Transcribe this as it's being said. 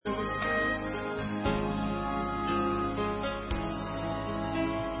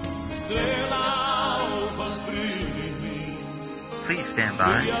stand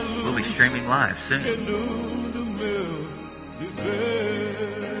by. We'll be streaming live soon.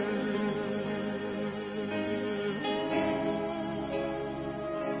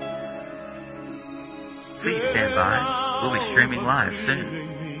 Please stand by. We'll be streaming live soon.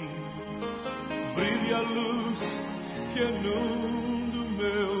 Brilha a luz que inunda o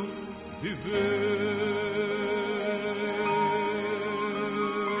meu viver.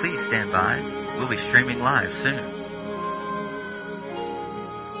 Please stand by. We'll be streaming live soon.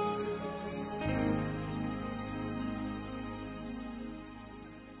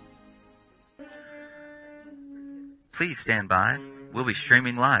 Please stand by. We'll be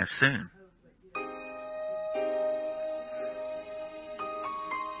streaming live soon.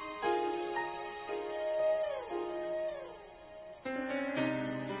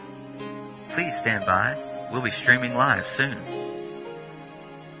 Please stand by. We'll be streaming live soon.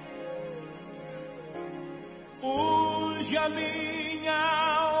 Hoje a minha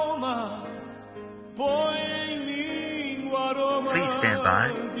alma põe em mim o aroma. Please stand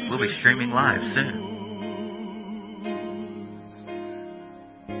by. We'll be streaming live soon.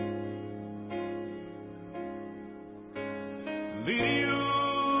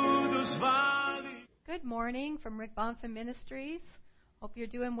 Good morning from Bonfim Ministries. Hope you're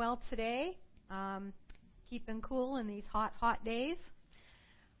doing well today. Keeping cool in these hot, hot days.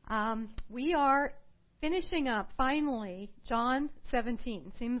 We are finishing up, finally, John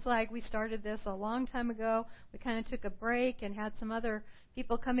 17. Seems like we started this a long time ago. We kind of took a break and had some other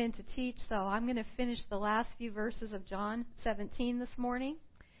people come in to teach, so I'm going to finish the last few verses of John 17 this morning.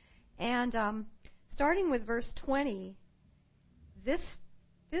 And starting with verse 20, this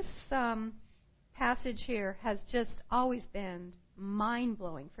passage here has just always been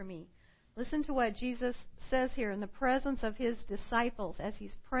mind-blowing for me. Listen to what Jesus says here in the presence of his disciples as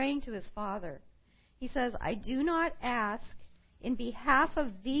he's praying to his Father. He says, I do not ask in behalf of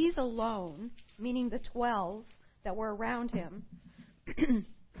these alone, meaning the 12 that were around him,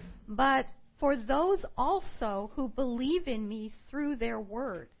 but for those also who believe in me through their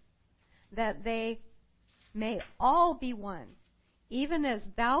word, that they may all be one, even as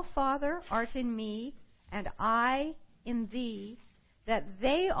thou, Father, art in me, and I in thee, that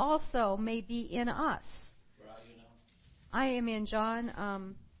they also may be in us. I am in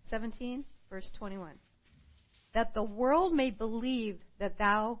John 17, verse 21. That the world may believe that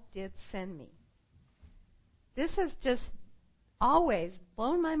thou didst send me. This has just always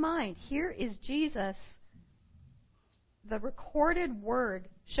blown my mind. Here is Jesus. The recorded word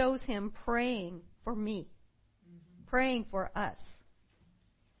shows him praying for me, praying for us.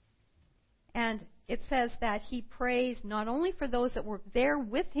 And it says that he prays not only for those that were there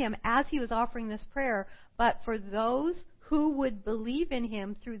with him as he was offering this prayer, but for those who would believe in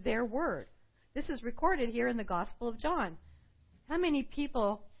him through their word. This is recorded here in the Gospel of John. How many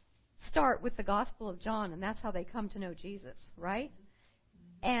people start with the Gospel of John and that's how they come to know Jesus, right?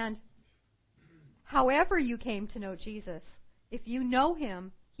 And however you came to know Jesus, if you know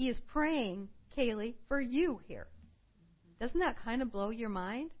him, he is praying, Kaylee, for you here. Doesn't that kind of blow your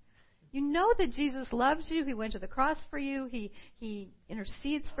mind? You know that Jesus loves you. He went to the cross for you. He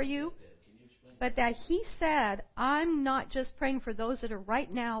intercedes for you. But that he said, I'm not just praying for those that are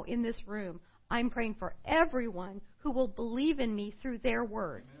right now in this room. I'm praying for everyone who will believe in me through their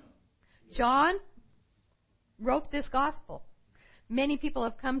word. John wrote this gospel. Many people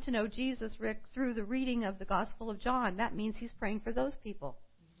have come to know Jesus, Rick, through the reading of the Gospel of John. That means he's praying for those people.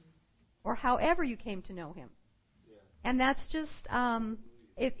 Or however you came to know him. And that's just...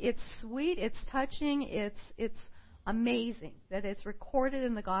 It's sweet, it's touching, it's amazing that it's recorded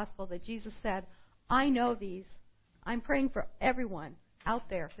in the gospel that Jesus said, I know these. I'm praying for everyone out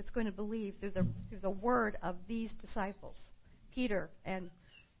there that's going to believe through the word of these disciples, Peter and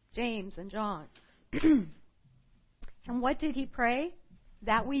James and John. And what did he pray?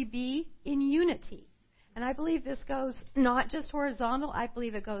 That we be in unity. And I believe this goes not just horizontal, I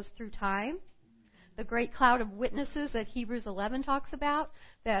believe it goes through time. The great cloud of witnesses that Hebrews 11 talks about,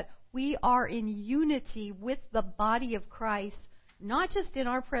 that we are in unity with the body of Christ, not just in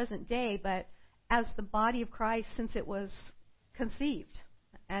our present day, but as the body of Christ since it was conceived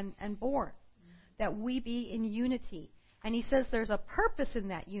and born, that we be in unity. And he says there's a purpose in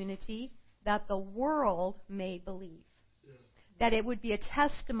that unity, that the world may believe, that it would be a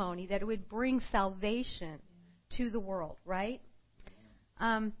testimony, that it would bring salvation to the world, right?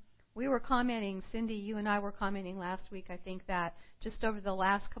 We were commenting, Cindy, you and I were commenting last week, I think, that just over the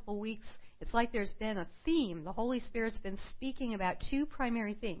last couple weeks, it's like there's been a theme. The Holy Spirit's been speaking about two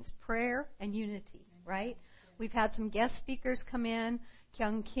primary things, prayer and unity, right? We've had some guest speakers come in,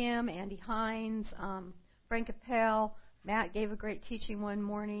 Kyung Kim, Andy Hines, Frank Appel, Matt gave a great teaching one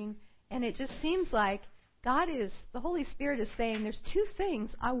morning, and it just seems like the Holy Spirit is saying, there's two things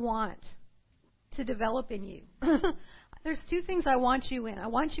I want to develop in you. There's two things I want you in. I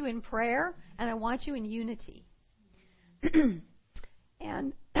want you in prayer, and I want you in unity.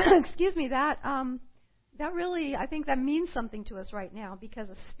 And, excuse me, that really, I think that means something to us right now, because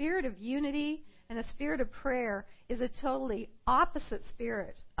a spirit of unity and a spirit of prayer is a totally opposite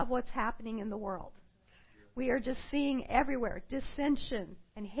spirit of what's happening in the world. We are just seeing everywhere dissension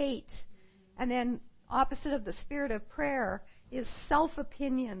and hate. And then opposite of the spirit of prayer is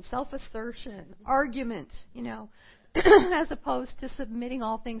self-opinion, self-assertion, argument, as opposed to submitting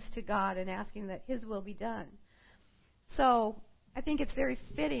all things to God and asking that His will be done. So I think it's very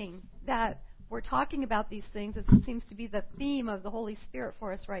fitting that we're talking about these things. It seems to be the theme of the Holy Spirit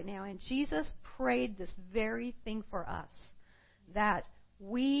for us right now. And Jesus prayed this very thing for us, that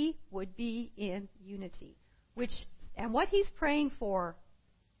we would be in unity. And what He's praying for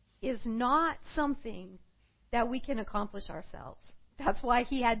is not something that we can accomplish ourselves. That's why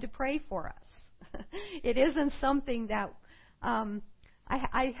He had to pray for us. It isn't something that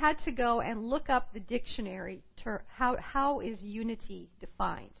I had to go and look up the dictionary. How is unity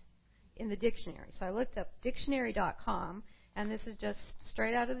defined in the dictionary? So I looked up dictionary.com, and this is just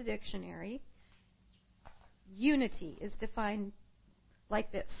straight out of the dictionary. Unity is defined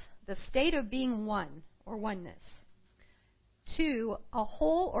like this: the state of being one or oneness. 2, a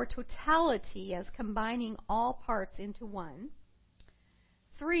whole or totality as combining all parts into one.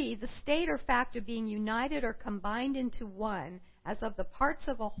 3, the state or fact of being united or combined into one as of the parts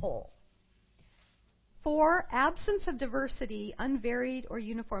of a whole. 4, absence of diversity, unvaried or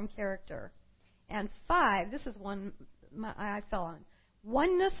uniform character. And 5, this is one I fell on,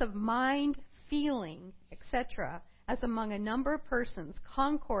 oneness of mind, feeling, etc., as among a number of persons,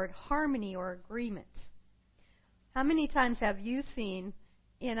 concord, harmony, or agreement. How many times have you seen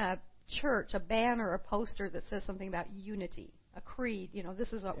in a church a banner, a poster that says something about unity, a creed?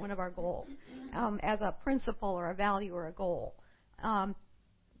 This is one of our goals, as a principle or a value or a goal. How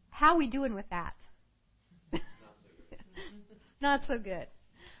are we doing with that? Not so good.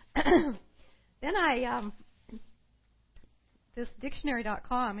 Then this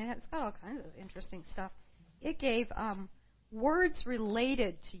dictionary.com, it's got all kinds of interesting stuff. It gave words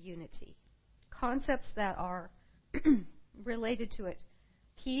related to unity, concepts that are related to it: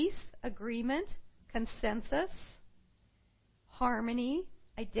 peace, agreement, consensus, harmony,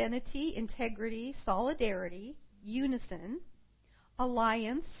 identity, integrity, solidarity, unison,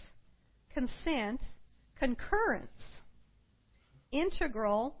 alliance, consent, concurrence,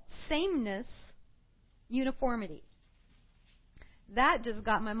 integral, sameness, uniformity. That just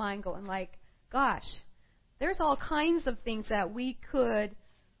got my mind going, like, gosh, there's all kinds of things that we could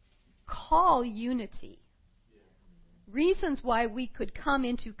call unity. Reasons why we could come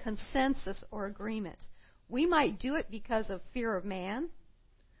into consensus or agreement. We might do it because of fear of man.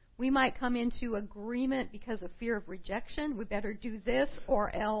 We might come into agreement because of fear of rejection. We better do this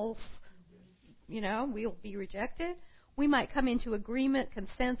or else, we'll be rejected. We might come into agreement,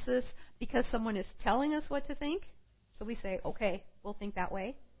 consensus, because someone is telling us what to think. So we say, okay, we'll think that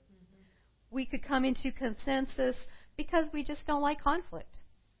way. We could come into consensus because we just don't like conflict.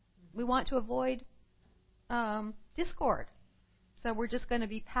 We want to avoid discord. So we're just going to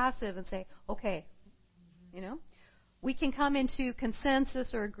be passive and say, okay, We can come into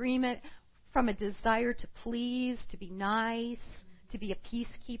consensus or agreement from a desire to please, to be nice, to be a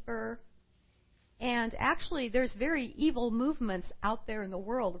peacekeeper. And actually, there's very evil movements out there in the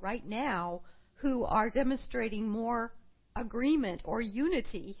world right now who are demonstrating more agreement or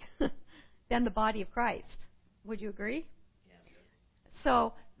unity than the body of Christ. Would you agree? Yeah.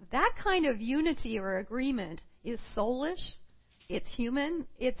 So that kind of unity or agreement is soulish, it's human,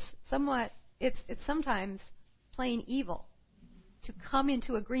 it's sometimes plain evil to come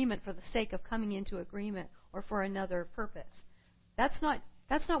into agreement for the sake of coming into agreement or for another purpose. That's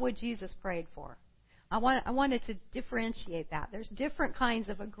not what Jesus prayed for. I wanted to differentiate that. There's different kinds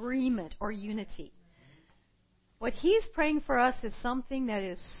of agreement or unity. What He's praying for us is something that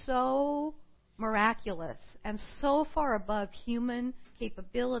is so miraculous and so far above human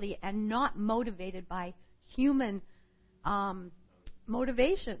capability and not motivated by human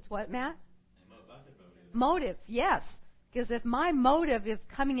motivations. What, Matt? Motive, yes. Because if my motive of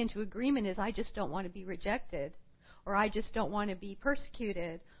coming into agreement is I just don't want to be rejected, or I just don't want to be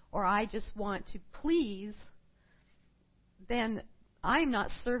persecuted, or I just want to please, then I'm not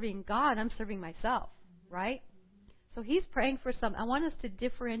serving God, I'm serving myself, right? So He's praying for some. I want us to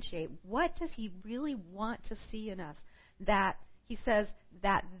differentiate. What does He really want to see in us? That He says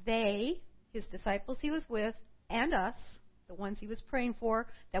that they, His disciples He was with, and us, the ones he was praying for,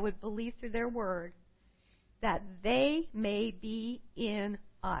 that would believe through their word, that they may be in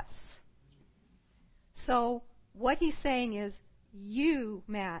us. So what he's saying is, you,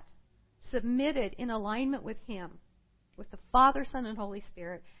 Matt, submitted in alignment with him, with the Father, Son, and Holy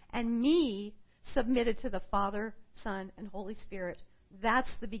Spirit, and me submitted to the Father, Son, and Holy Spirit. That's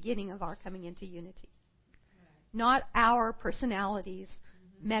the beginning of our coming into unity. Not our personalities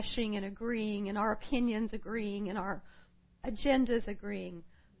meshing and agreeing, and our opinions agreeing, and our agendas agreeing,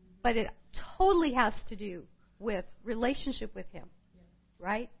 but it totally has to do with relationship with him,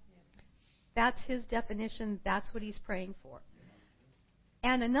 right? That's his definition. That's what he's praying for.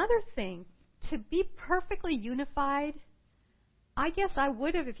 And another thing, to be perfectly unified, I guess I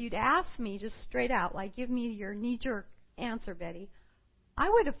would have, if you'd asked me just straight out, like, give me your knee-jerk answer, Betty, I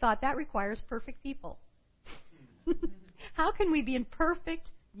would have thought that requires perfect people. How can we be in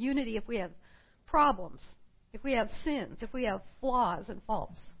perfect unity if we have problems, if we have sins, if we have flaws and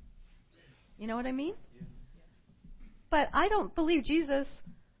faults? You know what I mean? But I don't believe Jesus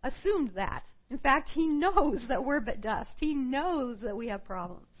assumed that. In fact, he knows that we're but dust. He knows that we have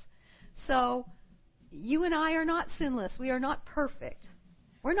problems. So you and I are not sinless. We are not perfect.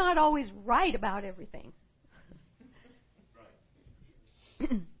 We're not always right about everything.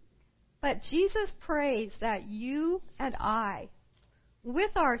 But Jesus prays that you and I,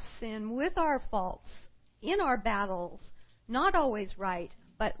 with our sin, with our faults, in our battles, not always right,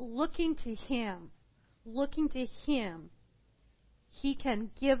 but looking to him, he can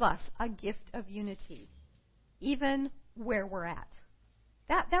give us a gift of unity, even where we're at.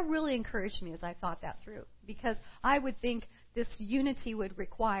 That really encouraged me as I thought that through, because I would think this unity would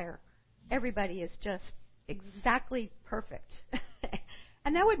require everybody is just exactly perfect.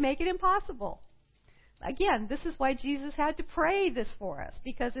 And that would make it impossible. Again, this is why Jesus had to pray this for us,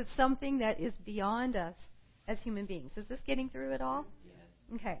 because it's something that is beyond us as human beings. Is this getting through at all? Yes.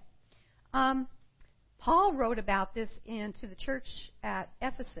 Okay. Paul wrote about this to the church at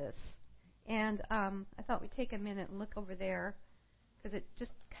Ephesus, and I thought we'd take a minute and look over there, because it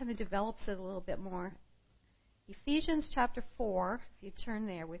just kind of develops it a little bit more. Ephesians chapter 4, if you turn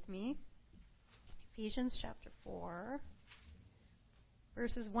there with me. Ephesians chapter 4,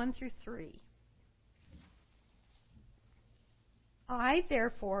 verses 1 through 3. I,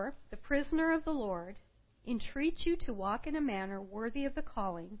 therefore, the prisoner of the Lord, entreat you to walk in a manner worthy of the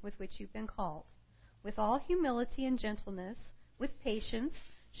calling with which you've been called, with all humility and gentleness, with patience,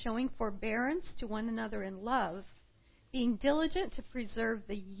 showing forbearance to one another in love, being diligent to preserve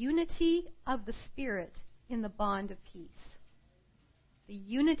the unity of the Spirit in the bond of peace. The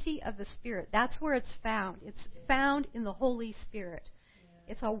unity of the Spirit. That's where it's found. It's found in the Holy Spirit.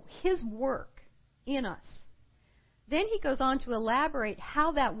 It's his work in us. Then he goes on to elaborate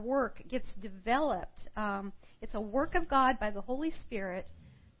how that work gets developed. It's a work of God by the Holy Spirit,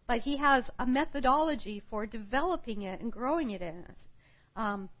 but he has a methodology for developing it and growing it in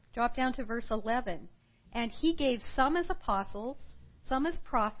us. Drop down to verse 11. And he gave some as apostles, some as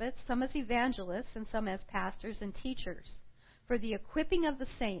prophets, some as evangelists, and some as pastors and teachers, for the equipping of the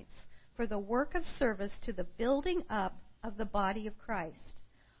saints, for the work of service to the building up of the body of Christ,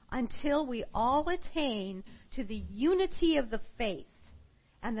 until we all attain to the unity of the faith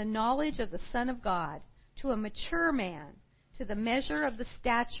and the knowledge of the Son of God, to a mature man, to the measure of the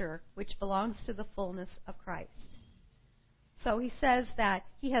stature which belongs to the fullness of Christ. So he says that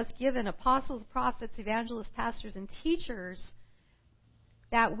he has given apostles, prophets, evangelists, pastors, and teachers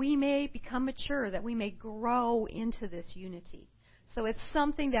that we may become mature, that we may grow into this unity. So it's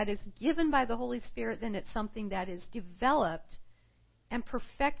something that is given by the Holy Spirit, then it's something that is developed and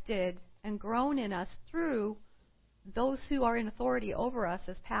perfected and grown in us through those who are in authority over us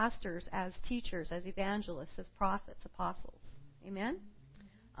as pastors, as teachers, as evangelists, as prophets, apostles. Amen?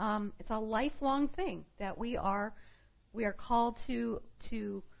 It's a lifelong thing that we are called to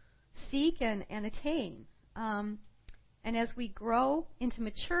seek and attain. And as we grow into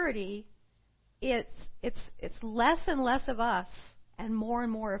maturity, it's less and less of us and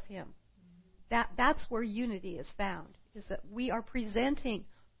more of him. That's where unity is found, is that we are presenting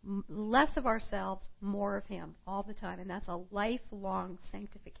less of ourselves, more of him all the time. And that's a lifelong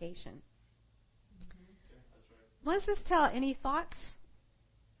sanctification. Let's just tell, any thoughts?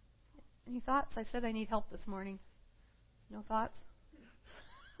 Any thoughts? I said I need help this morning. No thoughts?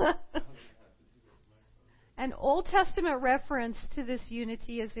 An Old Testament reference to this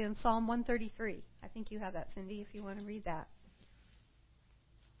unity is in Psalm 133. I think you have that, Cindy, if you want to read that.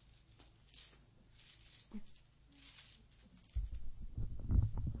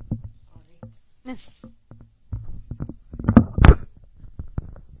 Sorry.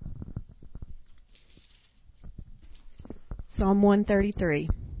 Psalm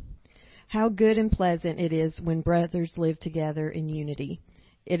 133. How good and pleasant it is when brothers live together in unity.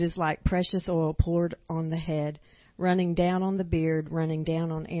 It is like precious oil poured on the head, running down on the beard, running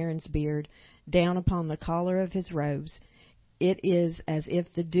down on Aaron's beard, down upon the collar of his robes. It is as if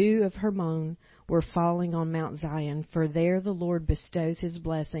the dew of Hermon were falling on Mount Zion, for there the Lord bestows his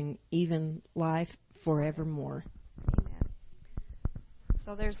blessing, even life forevermore. Amen.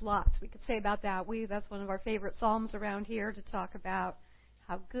 So there's lots we could say about that. That's one of our favorite psalms around here, to talk about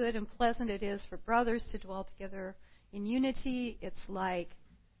how good and pleasant it is for brothers to dwell together in unity. It's like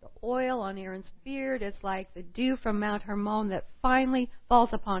the oil on Aaron's beard. It's like the dew from Mount Hermon that finally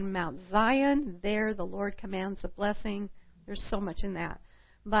falls upon Mount Zion. There the Lord commands a blessing. There's so much in that.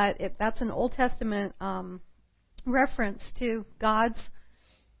 But that's an Old Testament reference to God's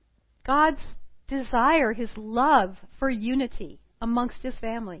desire, His love for unity amongst His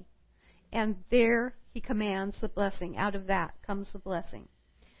family. And there He commands the blessing. Out of that comes the blessing.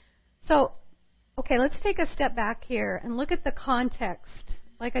 So, okay, let's take a step back here and look at the context.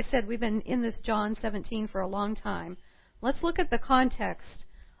 Like I said, we've been in this John 17 for a long time. Let's look at the context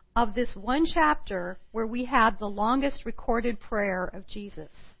of this one chapter where we have the longest recorded prayer of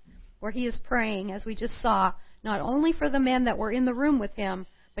Jesus, where He is praying, as we just saw, not only for the men that were in the room with Him,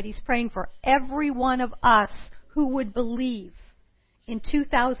 but He's praying for every one of us who would believe in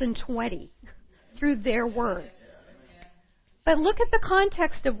 2020 through their word. But look at the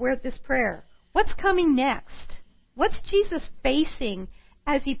context of where this prayer. What's coming next? What's Jesus facing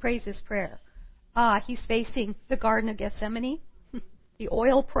as He prays this prayer? He's facing the Garden of Gethsemane, the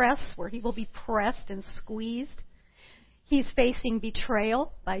oil press where He will be pressed and squeezed. He's facing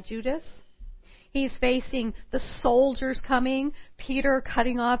betrayal by Judas. He's facing the soldiers coming, Peter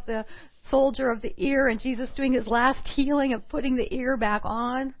cutting off the soldier of the ear, and Jesus doing His last healing of putting the ear back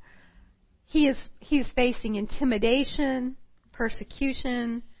on. He's facing intimidation,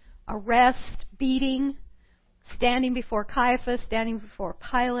 persecution, arrest, beating, standing before Caiaphas, standing before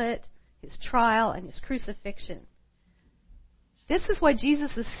Pilate, His trial, and His crucifixion. This is what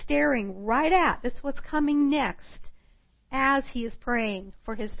Jesus is staring right at. This is what's coming next as He is praying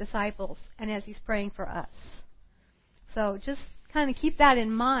for His disciples and as He's praying for us. So just kind of keep that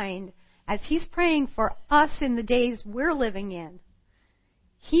in mind as He's praying for us in the days we're living in.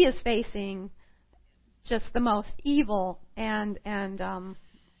 He is facing just the most evil and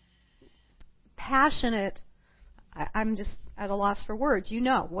passionate. I'm just at a loss for words. You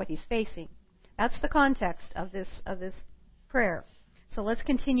know what He's facing. That's the context of this prayer. So let's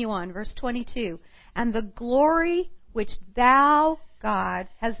continue on. Verse 22. And the glory which Thou, God,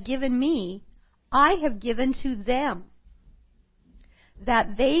 hast given me, I have given to them,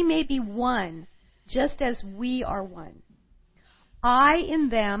 that they may be one, just as we are one. I in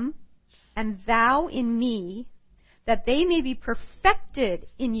them, and Thou in me, that they may be perfected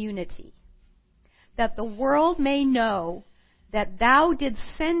in unity, that the world may know that Thou didst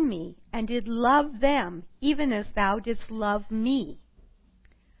send me, and did love them, even as Thou didst love me.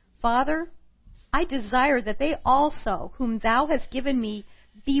 Father, I desire that they also, whom Thou hast given me,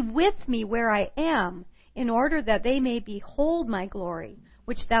 be with me where I am, in order that they may behold my glory,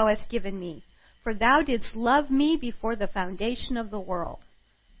 which Thou hast given me. For Thou didst love me before the foundation of the world.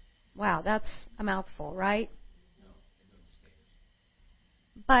 Wow, that's a mouthful, right?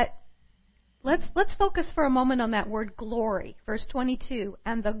 But let's focus for a moment on that word glory. Verse 22.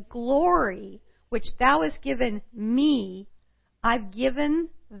 And the glory which Thou hast given me, I've given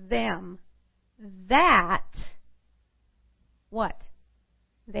them, that, what?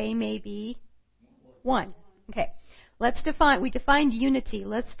 They may be one. Okay. We defined unity.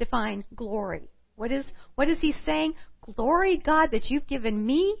 Let's define glory. What is He saying? Glory, God, that you've given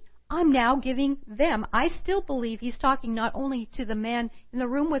me, I'm now giving them. I still believe He's talking not only to the man in the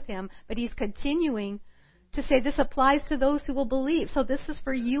room with Him, but He's continuing to say this applies to those who will believe. So this is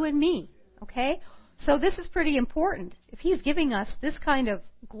for you and me. Okay? So this is pretty important. If He's giving us this kind of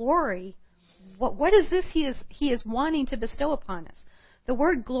glory, what is this He is wanting to bestow upon us? The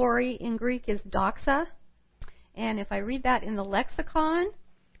word glory in Greek is doxa. And if I read that in the lexicon,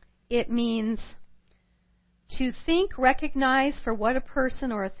 it means to think, recognize for what a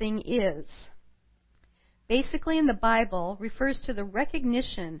person or a thing is. Basically in the Bible refers to the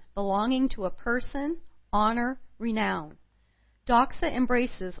recognition belonging to a person, honor, renown. Doxa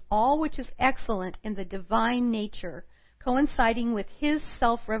embraces all which is excellent in the divine nature, coinciding with His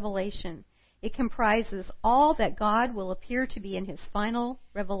self-revelation. It comprises all that God will appear to be in His final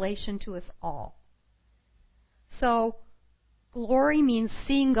revelation to us all. So, glory means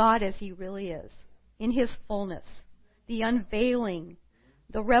seeing God as He really is, in His fullness, the unveiling,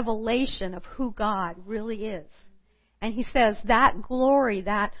 the revelation of who God really is. And he says that glory,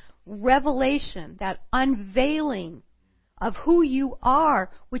 that revelation, that unveiling of who you are,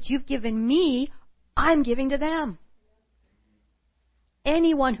 which you've given me, I'm giving to them.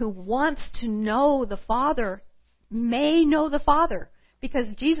 Anyone who wants to know the Father may know the Father,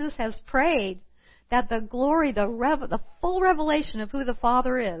 because Jesus has prayed that the glory, the full revelation of who the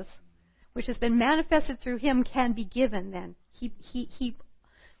Father is, which has been manifested through Him, can be given then. He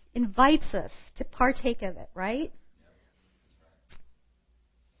invites us to partake of it, right?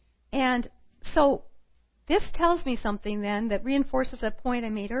 And so this tells me something then that reinforces that point I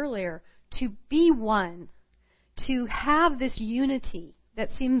made earlier. To be one, to have this unity that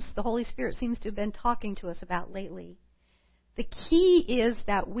the Holy Spirit seems to have been talking to us about lately. The key is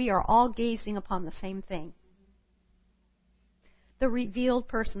that we are all gazing upon the same thing. The revealed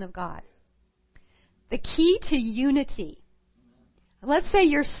person of God. The key to unity. Let's say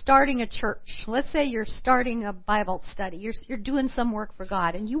you're starting a church. Let's say you're starting a Bible study. You're doing some work for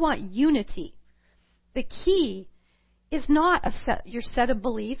God and you want unity. The key is not your set of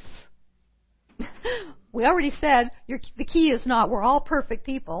beliefs. We already said the key is not we're all perfect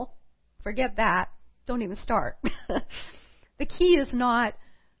people. Forget that. Don't even start. The key is not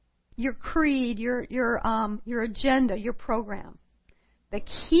your creed, your agenda, your program. The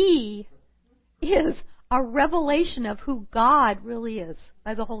key is a revelation of who God really is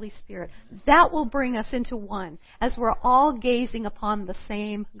by the Holy Spirit. That will bring us into one as we're all gazing upon the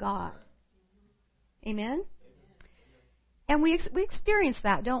same God. Amen? And we experience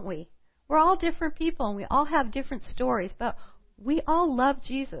that, don't we? We're all different people and we all have different stories, but we all love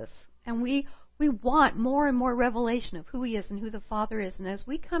Jesus and we want more and more revelation of who He is and who the Father is. And as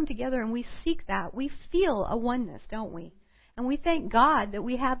we come together and we seek that, we feel a oneness, don't we? And we thank God that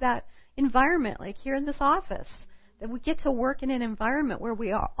we have that environment, like here in this office, that we get to work in an environment where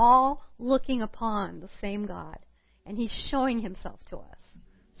we are all looking upon the same God, and He's showing Himself to us.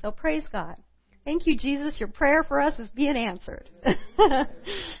 So praise God. Thank you, Jesus. Your prayer for us is being answered.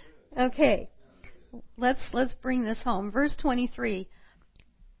 Okay, let's bring this home. Verse 23.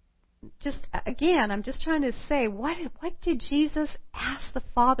 Just again, I'm just trying to say, what did Jesus ask the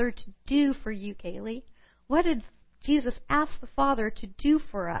Father to do for you, Kaylee? What did Jesus ask the Father to do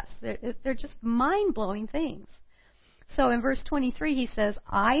for us? They're just mind-blowing things. So in verse 23, He says,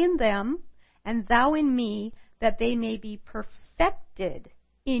 I in them, and thou in me, that they may be perfected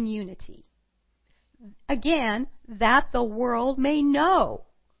in unity. Again, that the world may know.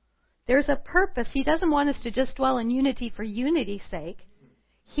 There's a purpose. He doesn't want us to just dwell in unity for unity's sake.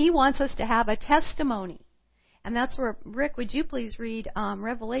 He wants us to have a testimony. And that's where, Rick, would you please read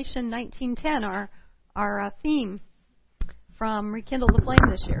Revelation 19:10, our theme from Rekindle the Flame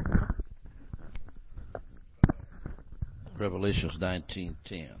this year. Revelations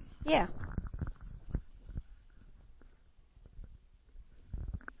 19:10. Yeah.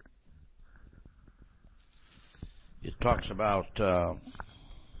 It talks about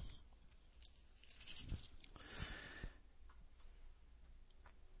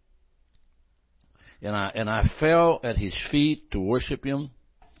and I fell at His feet to worship Him.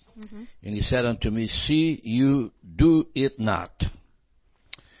 Mm-hmm. And He said unto me, see, you do it not.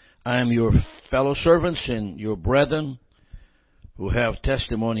 I am your fellow servants and your brethren who have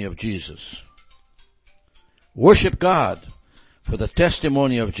testimony of Jesus. Worship God, for the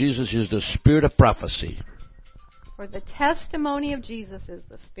testimony of Jesus is the spirit of prophecy. For the testimony of Jesus is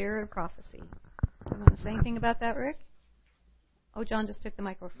the spirit of prophecy. You want to say anything about that, Rick? Oh, John just took the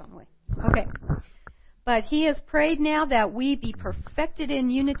microphone away. Okay. But He has prayed now that we be perfected in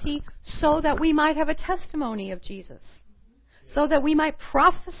unity so that we might have a testimony of Jesus. So that we might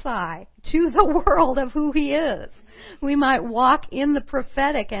prophesy to the world of who He is. We might walk in the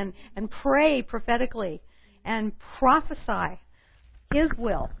prophetic and pray prophetically and prophesy His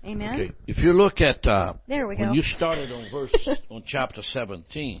will. Amen? Okay. If you look at there we go. When you started on chapter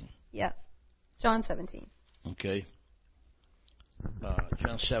 17. Yes. John 17. Okay.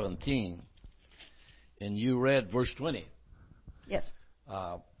 John 17. And you read verse 20. Yes.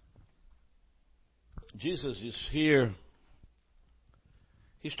 Jesus is here.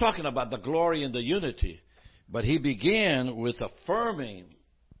 He's talking about the glory and the unity. But He began with affirming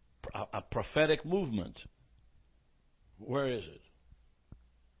a prophetic movement. Where is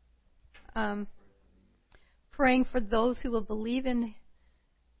it? Praying for those who will believe in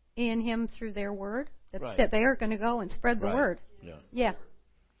Him through their word. That they are going to go and spread the word. Yeah.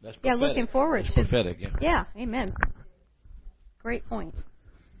 That's prophetic. Yeah, looking forward That's to prophetic. Yeah, amen. Great point.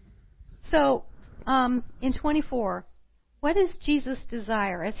 So, in 24, what is Jesus'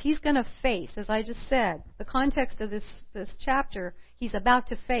 desire as He's going to face, as I just said, the context of this chapter, He's about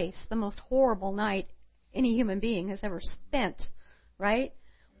to face the most horrible night any human being has ever spent, right?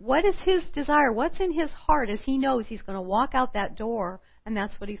 What is his desire? What's in his heart as he knows he's going to walk out that door and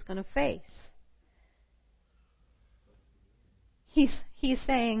that's what he's going to face? He's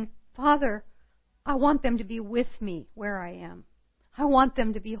saying, Father, I want them to be with me where I am. I want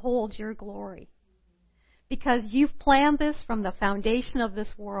them to behold your glory. Because you've planned this from the foundation of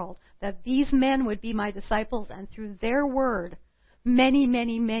this world, that these men would be my disciples, and through their word, many,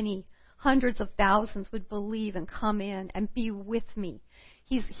 many, many hundreds of thousands would believe and come in and be with me.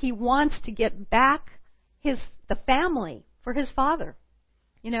 He wants to get back the family for his Father.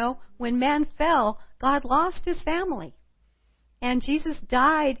 You know, when man fell, God lost his family. And Jesus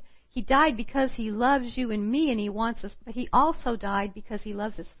died. He died because he loves you and me, and he wants us. But he also died because he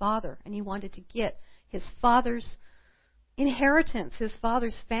loves his Father, and he wanted to get his Father's inheritance, his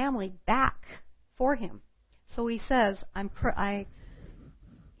Father's family back for him. So he says,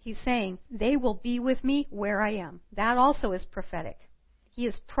 he's saying, they will be with me where I am. That also is prophetic. He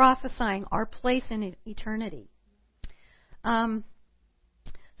is prophesying our place in eternity.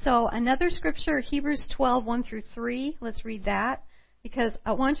 So another scripture, Hebrews 12, 1 through 3. Let's read that, because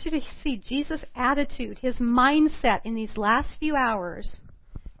I want you to see Jesus' attitude, his mindset in these last few hours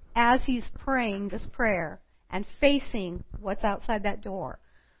as he's praying this prayer and facing what's outside that door.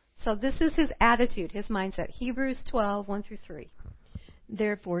 So this is his attitude, his mindset. Hebrews 12, 1 through 3.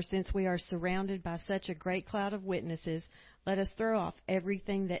 Therefore, since we are surrounded by such a great cloud of witnesses, let us throw off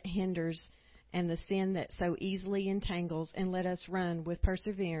everything that hinders and the sin that so easily entangles, and let us run with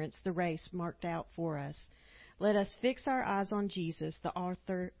perseverance the race marked out for us. Let us fix our eyes on Jesus, the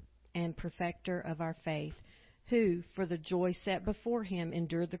author and perfecter of our faith, who, for the joy set before him,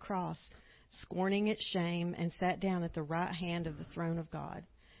 endured the cross, scorning its shame, and sat down at the right hand of the throne of God.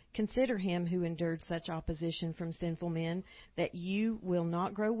 Consider him who endured such opposition from sinful men, that you will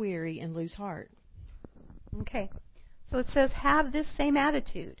not grow weary and lose heart. Okay. So it says, have this same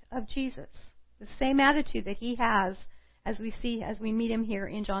attitude of Jesus, the same attitude that he has as we meet him here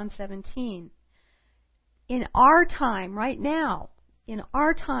in John 17. In our time, right now, in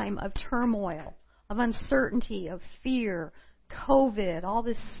our time of turmoil, of uncertainty, of fear, COVID, all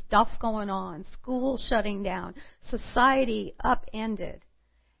this stuff going on, school shutting down, society upended,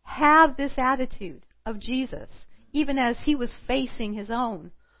 have this attitude of Jesus, even as he was facing his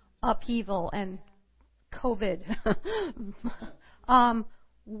own upheaval and COVID.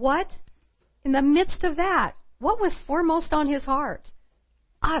 What, in the midst of that, what was foremost on his heart?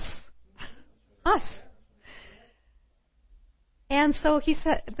 Us. And so he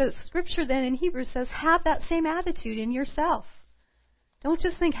said, the scripture then in Hebrews says, have that same attitude in yourself. Don't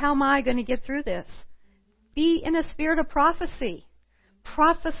just think, how am I going to get through this? Be in a spirit of prophecy,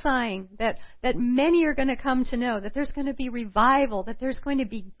 prophesying that many are going to come to know, that there's going to be revival, that there's going to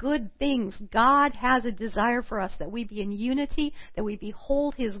be good things. God has a desire for us, that we be in unity, that we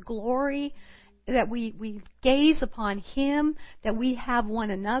behold his glory, that we gaze upon him, that we have one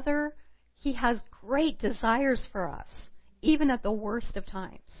another. He has great desires for us, even at the worst of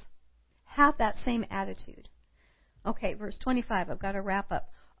times. Have that same attitude. Okay, verse 25, I've got to wrap up.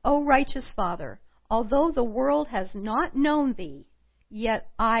 O righteous Father, although the world has not known thee, yet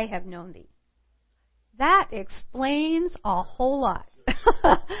I have known thee. That explains a whole lot.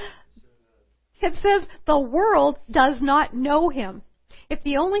 It says the world does not know him. If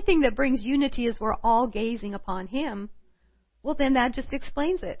the only thing that brings unity is we're all gazing upon him, well, then that just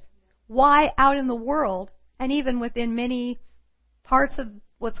explains it. Why out in the world, and even within many parts of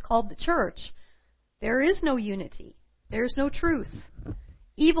what's called the church, there is no unity. There's no truth.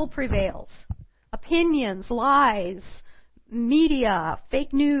 Evil prevails. Opinions, lies, media,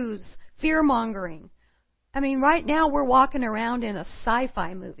 fake news, fear-mongering. I mean, right now we're walking around in a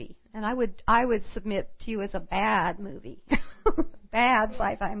sci-fi movie, and I would submit to you as a bad movie. Bad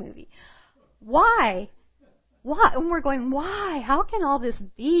sci-fi movie. Why? Why? And we're going, why? How can all this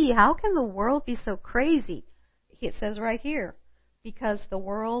be? How can the world be so crazy? It says right here, because the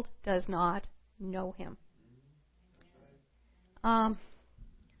world does not know him.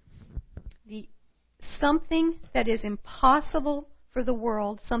 Something that is impossible for the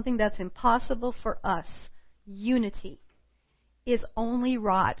world, something that's impossible for us, unity, is only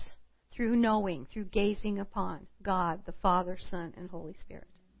wrought through knowing, through gazing upon God, the Father, Son, and Holy Spirit.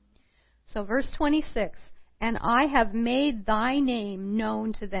 So verse 26, and I have made thy name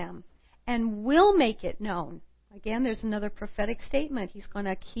known to them, and will make it known. Again, there's another prophetic statement. He's going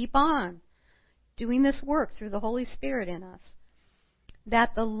to keep on doing this work through the Holy Spirit in us.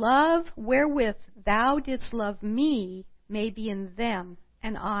 That the love wherewith thou didst love me may be in them,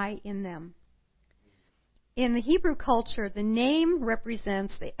 and I in them. In the Hebrew culture, the name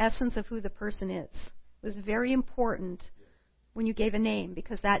represents the essence of who the person is. was very important when you gave a name,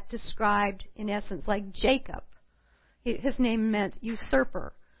 because that described, in essence, like Jacob. His name meant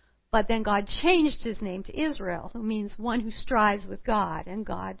usurper. But then God changed his name to Israel, who means one who strives with God, and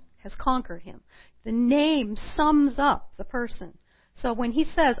God has conquered him. The name sums up the person. So when he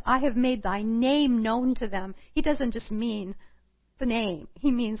says, I have made thy name known to them, he doesn't just mean the name.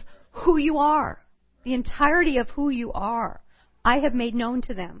 He means who you are, the entirety of who you are. I have made known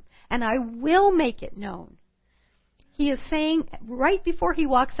to them, and I will make it known. He is saying right before he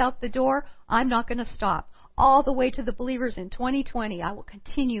walks out the door, I'm not going to stop. All the way to the believers in 2020, I will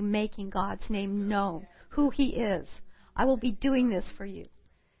continue making God's name known, who he is. I will be doing this for you.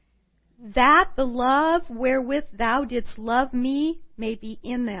 That the love wherewith thou didst love me may be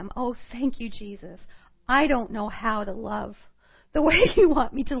in them. Oh, thank you, Jesus. I don't know how to love the way you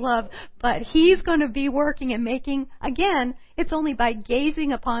want me to love, but he's going to be working and making, again, it's only by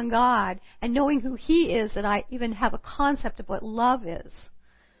gazing upon God and knowing who he is that I even have a concept of what love is.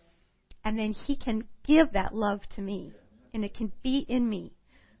 And then he can give that love to me, and it can be in me.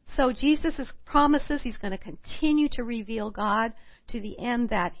 So Jesus promises he's going to continue to reveal God to the end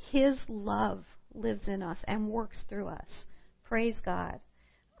that his love lives in us and works through us. Praise God.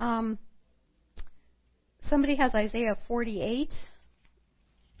 Somebody has Isaiah 40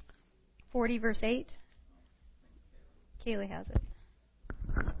 verse 8. Kaylee has it.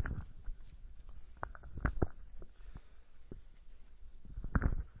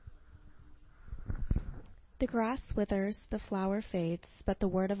 The grass withers, the flower fades, but the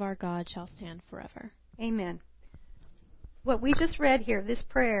word of our God shall stand forever. Amen. What we just read here, this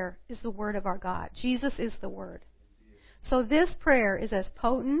prayer, is the word of our God. Jesus is the word. So this prayer is as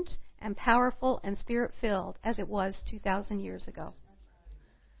potent and powerful and spirit-filled as it was 2,000 years ago.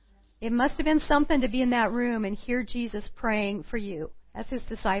 It must have been something to be in that room and hear Jesus praying for you as his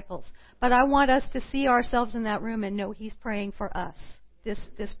disciples. But I want us to see ourselves in that room and know he's praying for us, this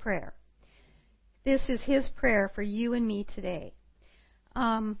prayer. This is his prayer for you and me today.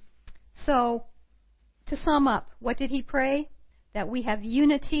 So, to sum up, what did he pray? That we have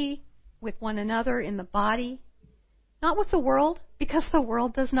unity with one another in the body, not with the world, because the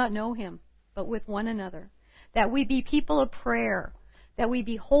world does not know him, but with one another. That we be people of prayer, that we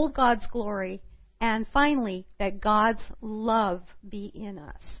behold God's glory, and finally, that God's love be in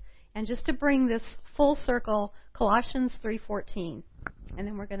us. And just to bring this full circle, Colossians 3:14, and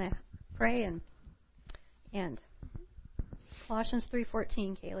then we're going to pray and end. Colossians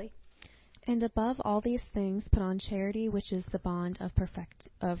 3:14, Kaylee. And above all these things, put on charity, which is the bond of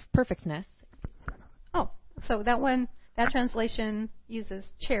perfectness. Oh, so that translation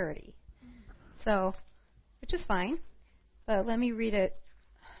uses charity. So, which is fine. But let me read it.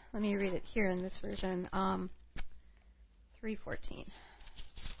 Let me read it here in this version. 3:14.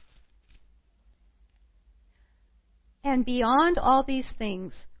 And beyond all these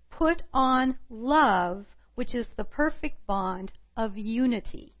things, put on love, which is the perfect bond of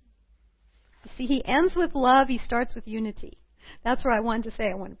unity. You see, he ends with love, he starts with unity. That's what I wanted to say.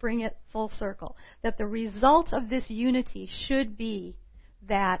 I want to bring it full circle. That the result of this unity should be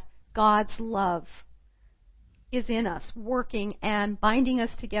that God's love is in us, working and binding us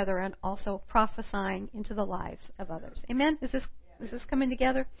together, and also prophesying into the lives of others. Amen? Is this coming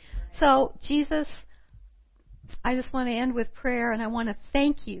together? So, Jesus, I just want to end with prayer, and I want to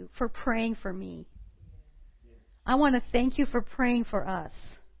thank you for praying for me. I want to thank you for praying for us.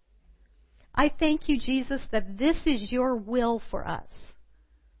 I thank you, Jesus, that this is your will for us.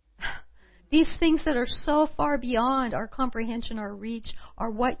 These things that are so far beyond our comprehension, our reach,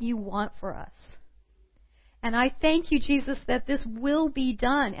 are what you want for us. And I thank you, Jesus, that this will be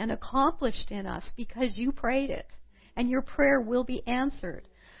done and accomplished in us because you prayed it. And your prayer will be answered.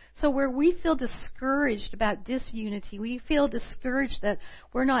 So where we feel discouraged about disunity, we feel discouraged that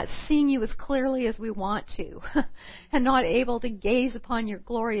we're not seeing you as clearly as we want to, and not able to gaze upon your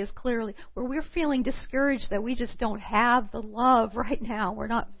glory as clearly, where we're feeling discouraged that we just don't have the love right now, we're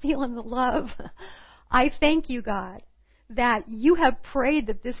not feeling the love, I thank you, God, that you have prayed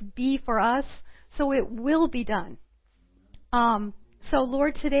that this be for us, so it will be done. So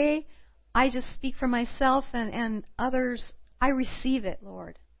Lord, today, I just speak for myself and others. I receive it,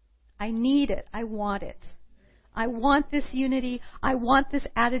 Lord. I need it. I want it. I want this unity. I want this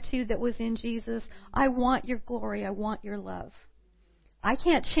attitude that was in Jesus. I want your glory. I want your love. I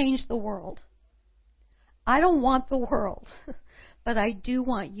can't change the world. I don't want the world. But I do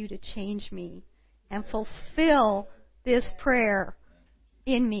want you to change me and fulfill this prayer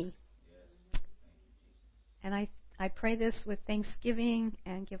in me. And I pray this with thanksgiving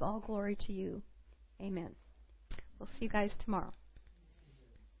and give all glory to you. Amen. We'll see you guys tomorrow.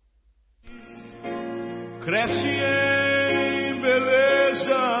 cresce em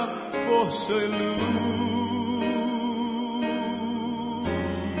beleza, força e luz.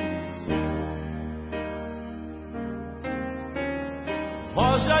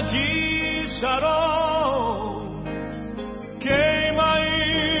 Rosa de Sharon, queima a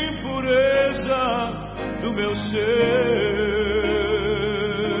impureza do meu ser.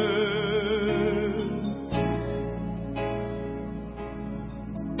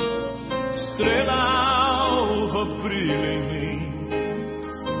 Estrela alva brilha em mim,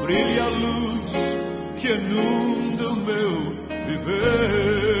 brilha a luz que inunda o meu viver.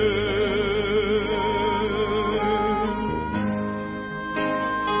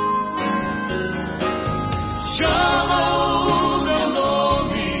 Chama o meu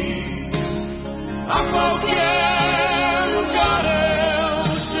nome, a qualquer lugar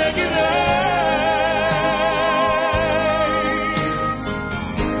eu seguirei.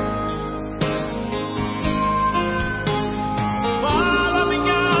 Fala,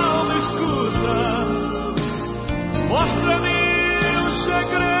 minha alma, escuta, mostra-me os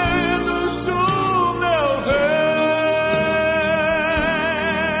segredos do meu rei.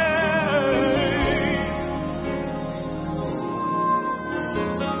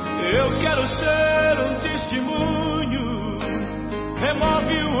 Eu quero ser um testemunho,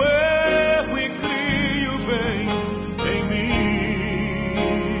 remove o erro e cria o bem em mim.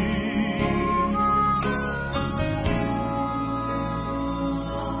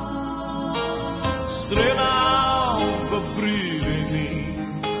 Estrela alva brilha em mim,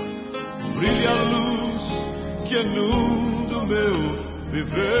 brilha a luz que inunda o meu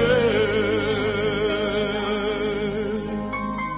viver.